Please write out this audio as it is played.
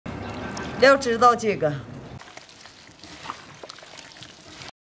要知道这个。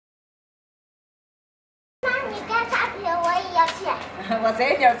妈，你干啥去？我也要去。我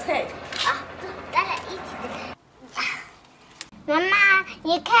摘点菜。啊，走，咱俩一起。妈妈，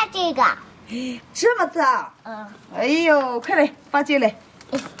你看这个。这么大。哎呦，快来放进来。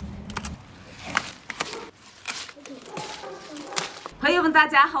朋友们，大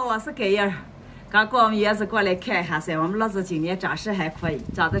家好，我是改艳。刚过我们园子过来看一下噻，我们老子今年长势还可以，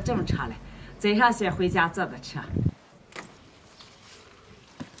长得这么长了。早上先回家做个吃。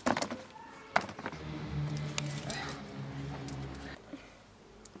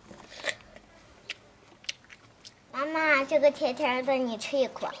妈妈，这个甜甜的，你吃一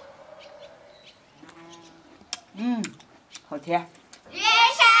口。好甜。月山，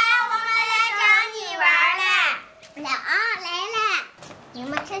我们来找你玩了。来了。你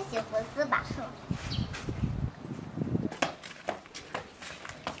们吃西红柿吧。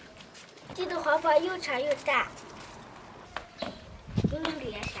这个黄瓜又长又大。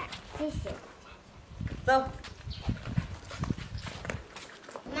月山，谢谢。走。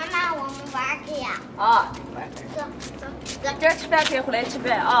妈妈，我们玩去呀。啊，走。这儿吃饭可以回来吃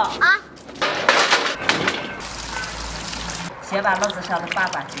饭啊。先把老子上的粑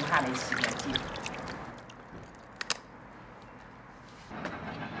粑揪下来洗干净。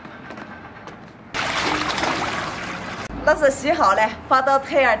老子洗好了，放到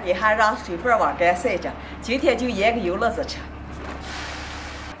太阳底下让水分往干晒着。今天就腌个油辣子吃。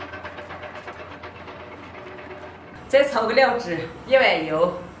再炒个料汁，1碗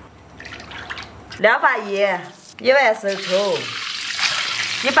油，2把盐，1碗生抽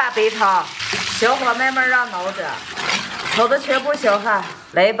，1把白糖，小火慢慢让熬着。炒的全部小下，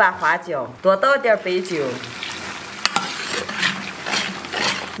来1把花椒，多倒点白酒，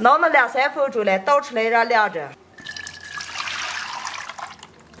熬了2-3分钟了，倒出来让晾着。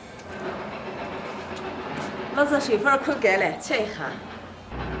辣子水分扣干了，切一下，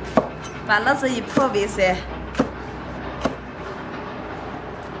把辣子一破为3，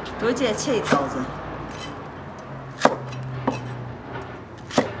中间切一刀子。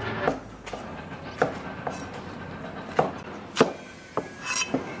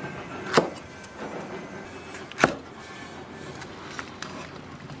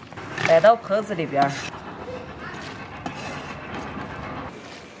摆到盆子里边，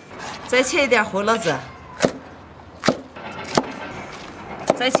再切一点红辣子，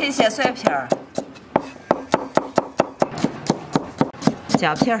再切一些蒜片儿、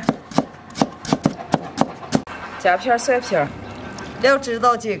姜片儿、蒜片儿。要知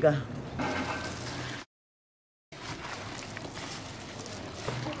道这个，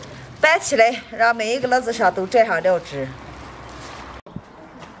拌起来，让每一个辣子上都蘸上料汁。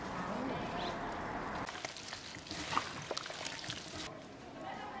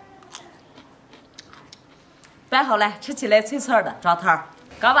拌好了，吃起来脆脆的，装汤。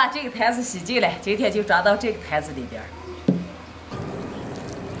刚把这个坛子洗净了，今天就装到这个坛子里边。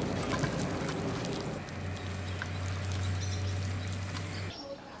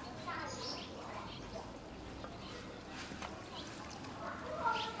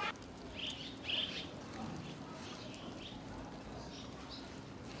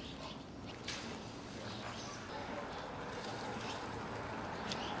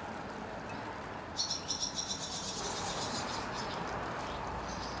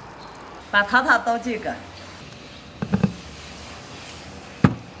把汤倒这个，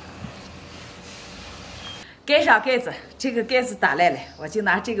盖上盖子，这个盖子打烂了，我就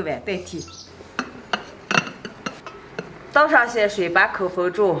拿这个碗代替。倒上些水，把口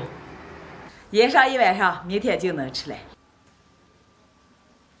封住，腌上1晚上，明天就能吃了。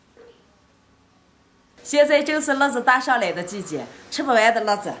现在正是辣子大上来的季节，吃不完的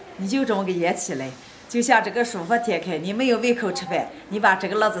辣子，你就这么给腌起来。就像这个暑伏天开，你没有胃口吃饭，你把这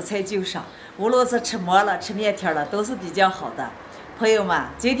个辣子菜就上，无论是吃馍了、吃面条了，都是比较好的。朋友们，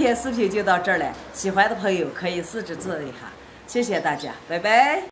今天视频就到这儿了，喜欢的朋友可以试着做一下，谢谢大家，拜拜。